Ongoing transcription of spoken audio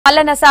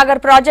Mallanna Sagar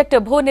project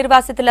భూ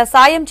నిర్వాసితుల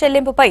సాయం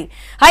చెల్లింపుపై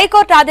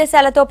హైకోర్టు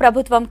ఆదేశాలతో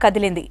ప్రభుత్వం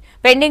కదిలింది.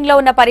 పెండింగ్ లో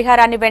ఉన్న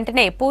పరిహారాన్ని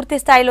వెంటనే పూర్తి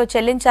స్థాయిలో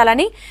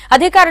చెల్లించాలని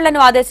అధికారులను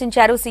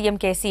ఆదేశించారు సీఎం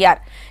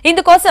కేసీఆర్.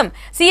 ఇందుకోసం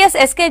సీఎస్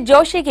ఎస్కే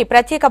జోషికి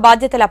ప్రత్యేక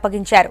బాధ్యతలు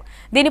అప్పగించారు.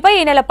 దీనిపై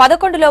ఈ నెల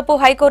 11 లోపు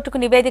హైకోర్టుకు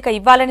నివేదిక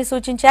ఇవ్వాలని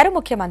సూచించారు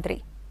ముఖ్యమంత్రి.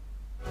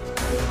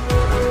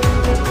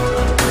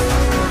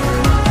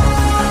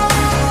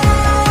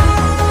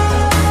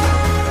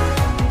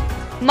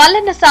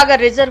 మల్లన్న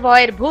సాగర్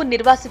రిజర్వాయర్ భూ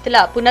నిర్వాసితుల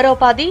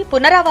పునరోపాధి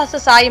పునరావాస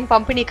సాయం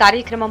పంపిణీ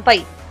కార్యక్రమంపై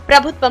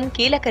ప్రభుత్వం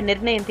కీలక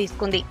నిర్ణయం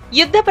తీసుకుంది.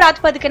 యుద్ధ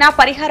ప్రాతిపదికన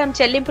పరిహారం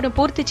చెల్లింపును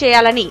పూర్తి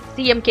చేయాలని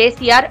సీఎం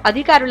కేసీఆర్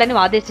అధికారులను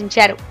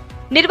ఆదేశించారు.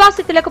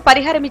 నిర్వాసితులకు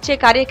పరిహారమిచ్చే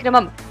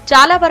కార్యక్రమం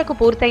చాలా వరకు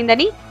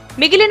పూర్తయిందని,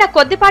 మిగిలిన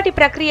కొద్దిపాటి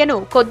ప్రక్రియను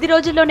కొద్ది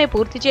రోజుల్లోనే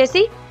పూర్తి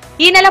చేసి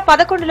ఈ నెల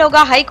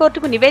 11లోగా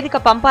హైకోర్టుకు నివేదిక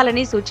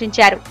పంపాలని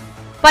సూచించారు.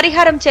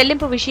 పరిహారం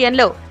చెల్లింపు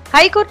విషయంలో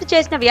హైకోర్టు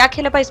చేసిన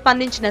వ్యాఖ్యలపై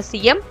స్పందించిన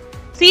సీఎం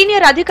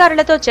సీనియర్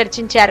అధికారులతో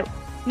చర్చించారు.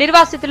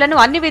 నిర్వాసితులను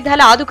అన్ని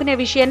విధాలా ఆదుకునే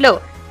విషయంలో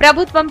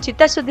ప్రభుత్వం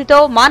చిత్తశుద్ధితో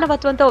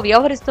మానవత్వంతో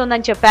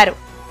వ్యవహరిస్తోందని చెప్పారు.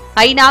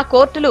 అయినా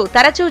కోర్టులు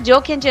తరచూ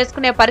జోక్యం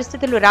చేసుకునే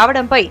పరిస్థితులు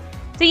రావడంపై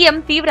సీఎం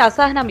తీవ్ర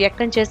అసహనం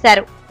వ్యక్తం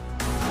చేశారు.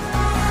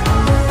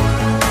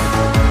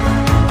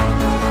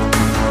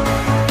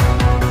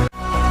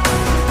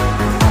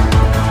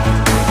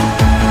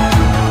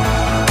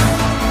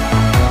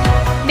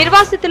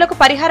 నిర్వాసితులకు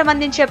పరిహారం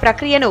అందించే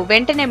ప్రక్రియను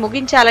వెంటనే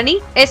ముగించాలని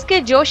ఎస్కే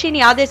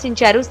జోషిని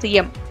ఆదేశించారు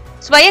సీఎం.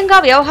 స్వయంగా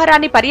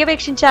వ్యవహారాన్ని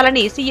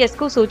పర్యవేక్షించాలని సీఎస్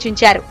కు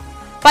సూచించారు.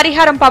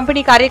 పరిహారం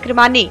పంపిణీ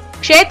కార్యక్రమాన్ని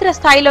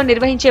క్షేత్రస్థాయిలో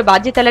నిర్వహించే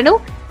బాధ్యతలను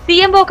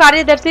సీఎంఓ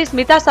కార్యదర్శి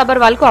స్మితా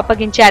సబర్వాల్ కు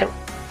అప్పగించారు.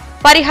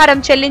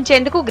 పరిహారం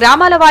చెల్లించేందుకు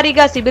గ్రామాల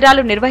వారీగా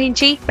శిబిరాలు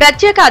నిర్వహించి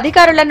ప్రత్యేక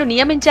అధికారులను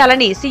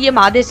నియమించాలని సీఎం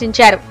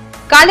ఆదేశించారు.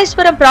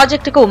 కాళేశ్వరం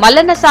ప్రాజెక్టుకు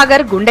మల్లన్న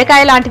సాగర్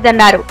గుండెకాయ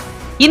లాంటిదన్నారు.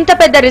 ఇంత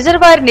పెద్ద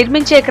రిజర్వాయర్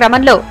నిర్మించే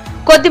క్రమంలో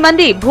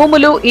కొద్దిమంది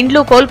భూములు ఇండ్లు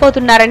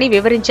కోల్పోతున్నారని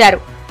వివరించారు.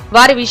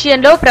 వారి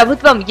విషయంలో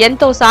ప్రభుత్వం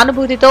ఎంతో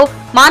సానుభూతితో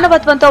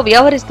మానవత్వంతో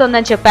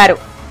వ్యవహరిస్తోందని చెప్పారు.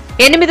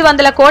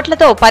 800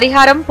 కోట్లతో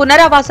పరిహారం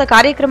పునరావాస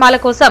కార్యక్రమాల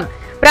కోసం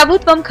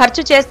ప్రభుత్వం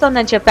ఖర్చు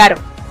చేస్తోందని చెప్పారు.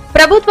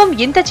 ప్రభుత్వం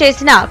ఇంత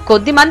చేసినా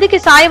కొద్ది మందికి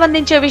సాయం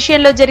అందించే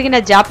విషయంలో జరిగిన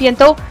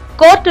జాప్యంతో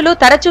కోర్టులు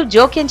తరచూ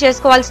జోక్యం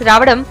చేసుకోవాల్సి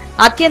రావడం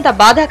అత్యంత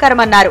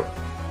బాధాకరమన్నారు.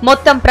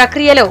 మొత్తం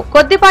ప్రక్రియలో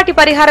కొద్దిపాటి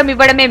పరిహారం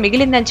ఇవ్వడమే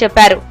మిగిలిందని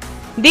చెప్పారు.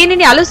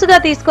 దీనిని అలుసుగా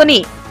తీసుకుని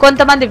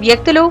కొంతమంది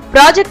వ్యక్తులు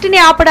ప్రాజెక్టుని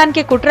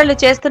ఆపడానికి కుట్రలు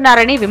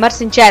చేస్తున్నారని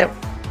విమర్శించారు.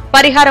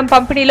 పరిహారం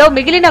పంపిణీలో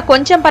మిగిలిన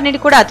కొంచెం పనిని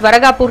కూడా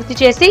త్వరగా పూర్తి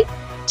చేసి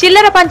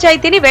చిల్లర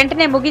పంచాయతీని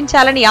వెంటనే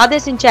ముగించాలని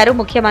ఆదేశించారు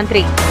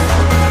ముఖ్యమంత్రి.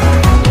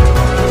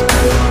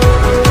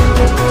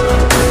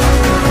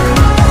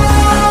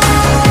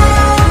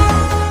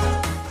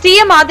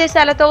 సీఎం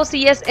ఆదేశాలతో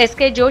సీఎస్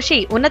ఎస్కే జోషి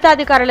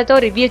ఉన్నతాధికారులతో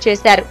రివ్యూ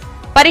చేశారు.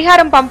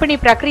 పరిహారం పంపిణీ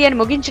ప్రక్రియను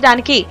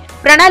ముగించడానికి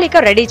ప్రణాళిక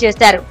రెడీ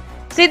చేశారు.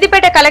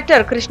 సిద్దిపేట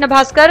కలెక్టర్ కృష్ణ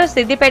భాస్కర్,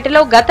 సిద్దిపేటలో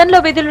గతంలో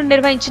విధులు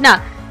నిర్వహించిన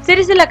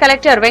సిరిసిల్ల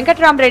కలెక్టర్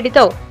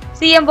వెంకట్రామరెడ్డితో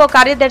సీఎంఓ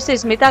కార్యదర్శి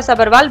స్మితా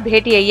సబర్వాల్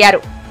భేటీ అయ్యారు.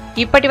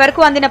 ఇప్పటి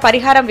వరకు అందిన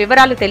పరిహారం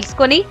వివరాలు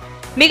తెలుసుకుని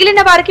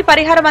మిగిలిన వారికి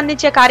పరిహారం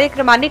అందించే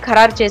కార్యక్రమాన్ని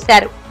ఖరారు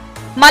చేశారు.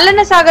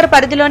 మల్లన్న సాగర్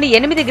పరిధిలోని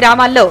 8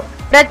 గ్రామాల్లో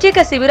ప్రత్యేక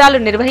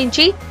శిబిరాలు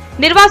నిర్వహించి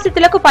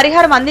నిర్వాసితులకు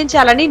పరిహారం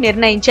అందించాలని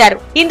నిర్ణయించారు.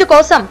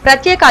 ఇందుకోసం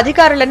ప్రత్యేక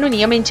అధికారులను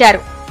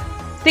నియమించారు.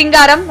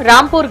 సింగారం,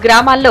 రాంపూర్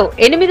గ్రామాల్లో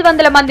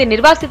 800 మంది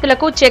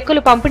నిర్వాసితులకు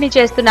చెక్కులు పంపిణీ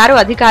చేస్తున్నారు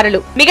అధికారులు.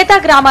 మిగతా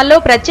గ్రామాల్లో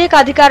ప్రత్యేక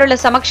అధికారుల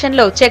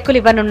సమక్షంలో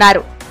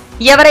చెక్కులివ్వనున్నారు.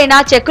 ఎవరైనా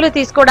చెక్కులు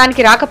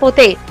తీసుకోవడానికి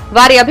రాకపోతే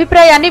వారి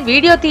అభిప్రాయాన్ని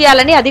వీడియో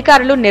తీయాలని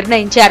అధికారులు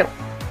నిర్ణయించారు.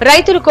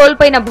 రైతులు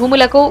కోల్పోయిన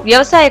భూములకు,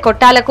 వ్యవసాయ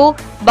కొట్టాలకు,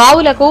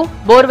 బావులకు,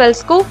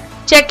 బోర్వెల్స్ కు,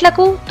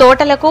 చెట్లకు,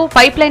 తోటలకు,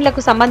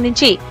 పైప్లైన్లకు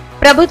సంబంధించి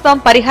ప్రభుత్వం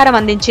పరిహారం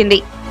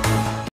అందించింది.